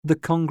The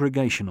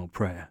Congregational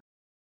Prayer.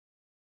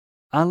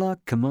 Allah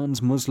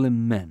commands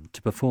Muslim men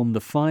to perform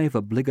the 5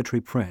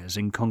 obligatory prayers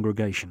in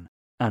congregation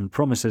and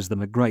promises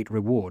them a great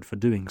reward for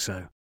doing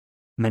so.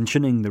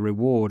 Mentioning the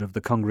reward of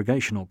the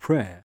congregational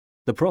prayer,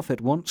 the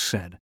Prophet once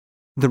said,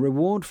 "The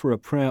reward for a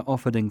prayer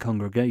offered in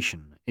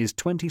congregation is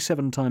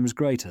 27 times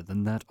greater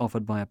than that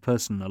offered by a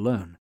person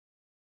alone."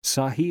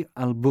 Sahih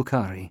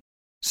al-Bukhari,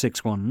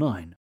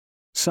 619,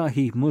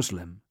 Sahih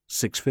Muslim,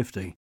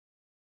 650.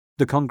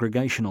 The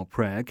congregational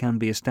prayer can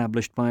be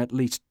established by at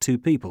least 2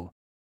 people.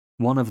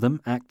 One of them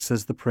acts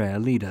as the prayer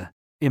leader,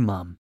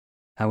 Imam.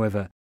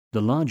 However,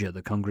 the larger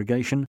the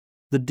congregation,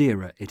 the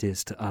dearer it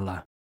is to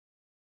Allah.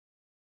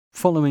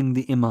 Following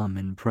the Imam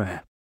in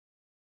prayer.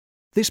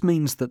 This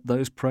means that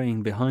those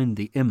praying behind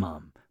the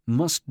Imam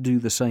must do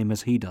the same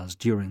as he does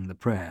during the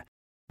prayer,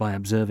 by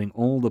observing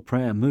all the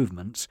prayer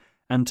movements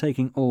and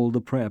taking all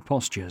the prayer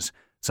postures,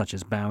 such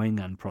as bowing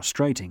and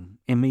prostrating,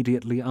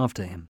 immediately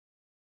after him.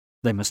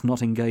 They must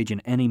not engage in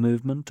any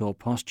movement or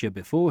posture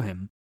before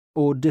him,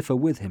 or differ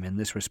with him in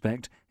this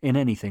respect in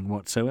anything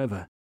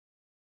whatsoever.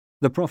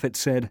 The Prophet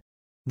said,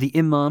 "The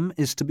Imam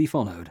is to be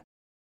followed.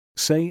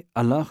 Say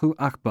Allahu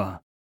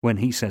Akbar when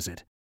he says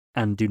it,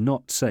 and do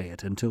not say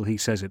it until he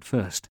says it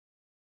first.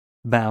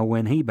 Bow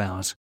when he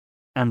bows,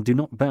 and do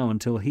not bow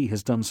until he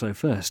has done so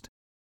first.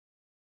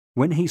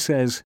 When he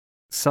says,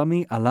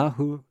 Sami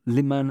Allahu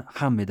liman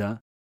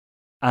hamida,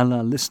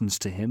 Allah listens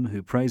to him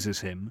who praises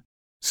him,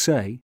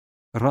 say,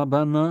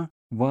 Rabbana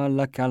wa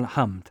lakal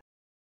hamd,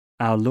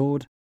 our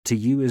Lord, to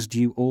you is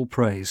due all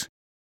praise.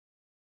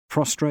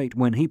 Prostrate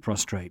when he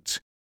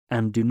prostrates,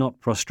 and do not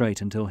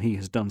prostrate until he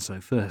has done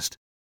so first."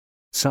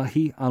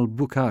 Sahih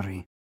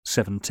al-Bukhari,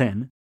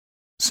 710,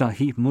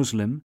 Sahih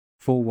Muslim,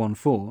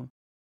 414,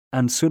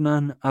 and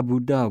Sunan Abu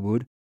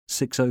Dawud,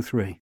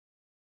 603.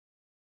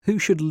 Who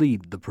should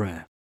lead the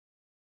prayer?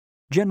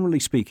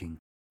 Generally speaking,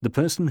 the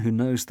person who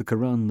knows the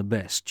Quran the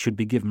best should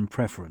be given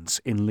preference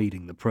in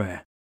leading the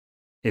prayer.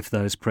 If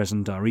those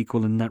present are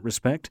equal in that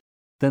respect,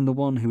 then the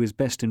one who is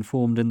best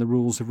informed in the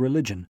rules of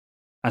religion.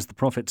 As the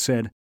Prophet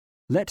said,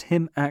 "Let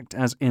him act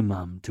as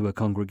Imam to a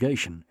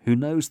congregation who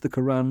knows the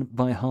Quran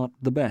by heart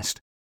the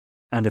best."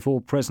 And if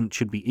all present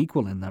should be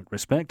equal in that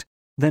respect,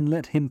 then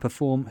let him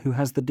perform who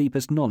has the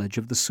deepest knowledge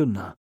of the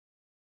Sunnah.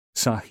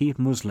 Sahih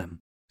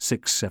Muslim,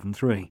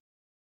 673.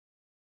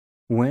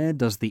 Where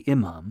does the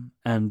Imam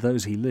and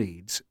those he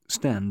leads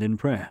stand in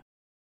prayer?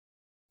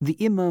 The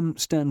Imam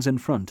stands in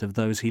front of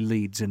those he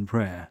leads in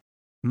prayer.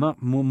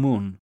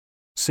 Ma'mumun,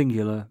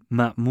 singular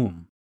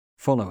ma'mum,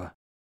 follower.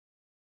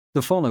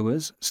 The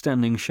followers,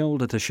 standing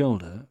shoulder to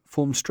shoulder,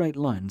 form straight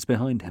lines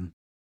behind him,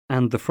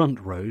 and the front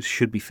rows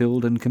should be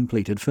filled and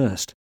completed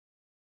first.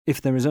 If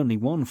there is only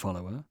one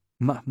follower,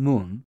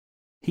 ma'mun,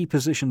 he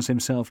positions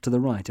himself to the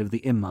right of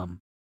the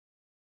Imam.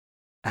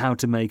 How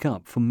to make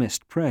up for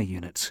missed prayer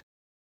units.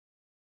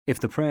 If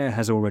the prayer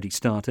has already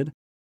started,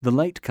 the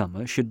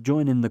latecomer should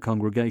join in the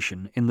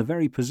congregation in the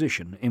very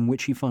position in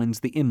which he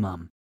finds the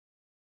Imam.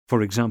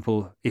 For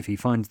example, if he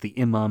finds the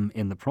Imam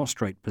in the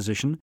prostrate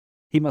position,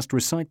 he must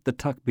recite the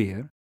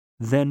takbir,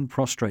 then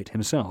prostrate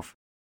himself.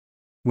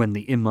 When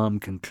the Imam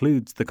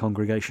concludes the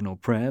congregational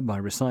prayer by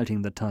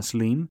reciting the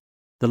taslim,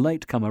 the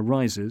latecomer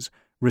rises,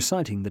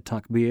 reciting the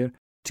takbir,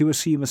 to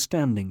assume a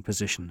standing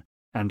position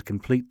and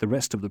complete the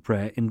rest of the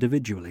prayer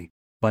individually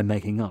by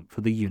making up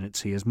for the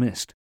units he has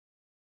missed.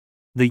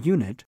 The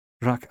unit,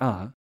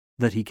 rak'ah,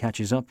 that he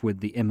catches up with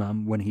the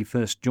Imam when he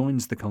first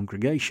joins the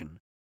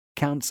congregation,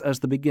 counts as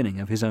the beginning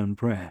of his own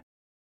prayer,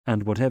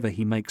 and whatever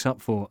he makes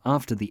up for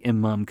after the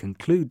Imam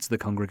concludes the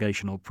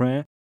congregational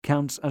prayer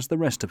counts as the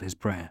rest of his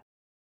prayer.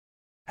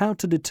 How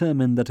to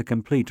determine that a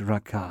complete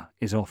rak'ah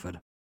is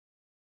offered?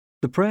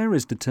 The prayer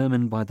is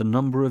determined by the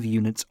number of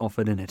units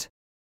offered in it.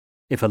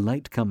 If a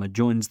latecomer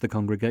joins the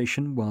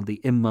congregation while the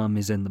Imam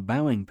is in the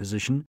bowing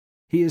position,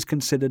 he is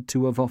considered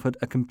to have offered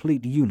a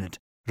complete unit,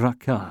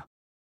 rak'ah,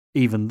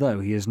 even though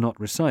he has not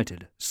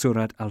recited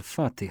Surat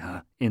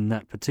al-Fatiha in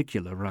that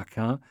particular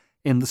rak'ah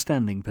in the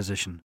standing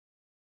position.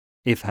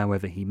 If,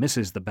 however, he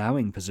misses the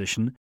bowing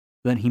position,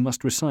 then he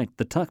must recite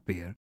the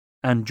takbir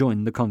and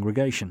join the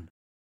congregation.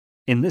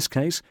 In this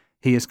case,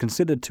 he is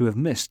considered to have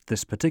missed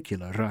this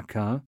particular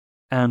rak'ah,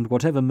 and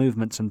whatever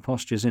movements and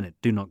postures in it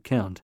do not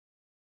count.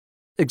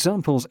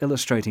 Examples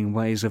illustrating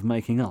ways of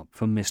making up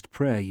for missed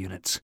prayer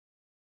units.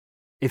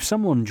 If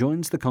someone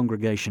joins the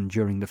congregation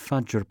during the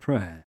Fajr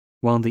prayer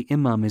while the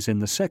Imam is in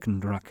the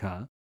second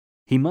rak'ah,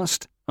 he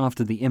must,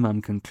 after the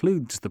Imam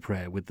concludes the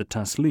prayer with the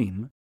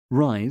taslim,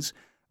 rise,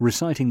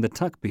 reciting the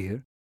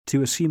takbir,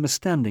 to assume a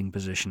standing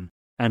position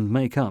and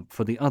make up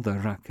for the other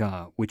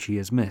rak'ah which he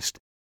has missed.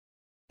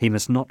 He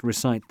must not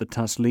recite the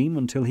taslim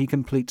until he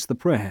completes the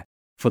prayer,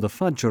 for the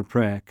Fajr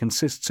prayer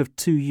consists of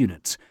 2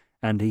 units,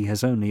 and he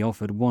has only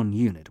offered 1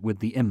 unit with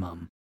the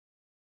Imam.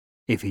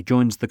 If he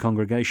joins the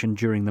congregation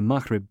during the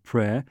Maghrib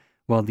prayer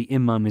while the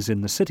Imam is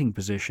in the sitting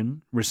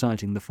position,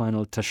 reciting the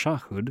final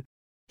tashahhud,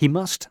 he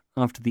must,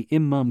 after the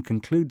Imam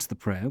concludes the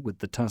prayer with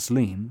the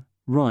taslim,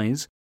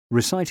 rise,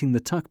 reciting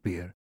the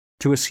takbir,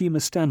 to assume a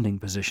standing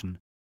position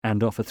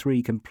and offer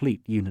 3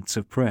 complete units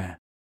of prayer.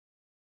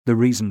 The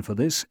reason for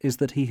this is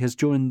that he has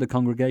joined the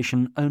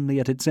congregation only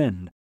at its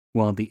end,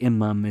 while the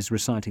imam is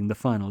reciting the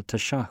final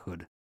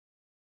tashahhud.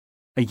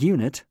 A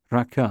unit,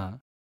 rak'ah,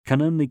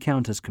 can only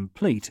count as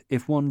complete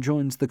if one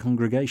joins the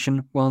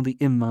congregation while the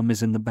imam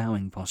is in the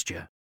bowing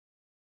posture.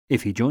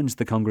 If he joins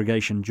the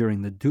congregation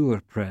during the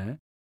dur prayer,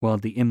 while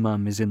the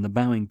imam is in the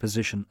bowing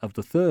position of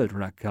the 3rd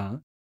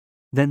rak'ah,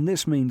 then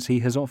this means he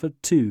has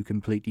offered 2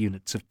 complete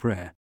units of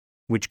prayer,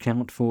 which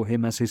count for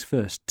him as his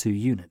first 2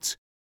 units.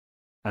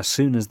 As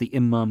soon as the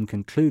imam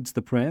concludes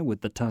the prayer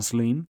with the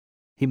taslim,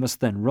 he must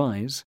then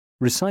rise,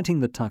 reciting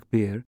the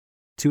takbir,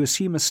 to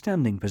assume a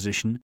standing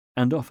position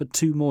and offer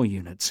 2 more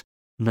units,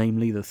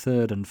 namely the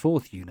 3rd and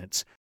 4th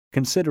units,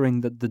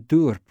 considering that the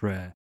dur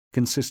prayer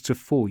consists of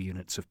 4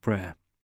 units of prayer.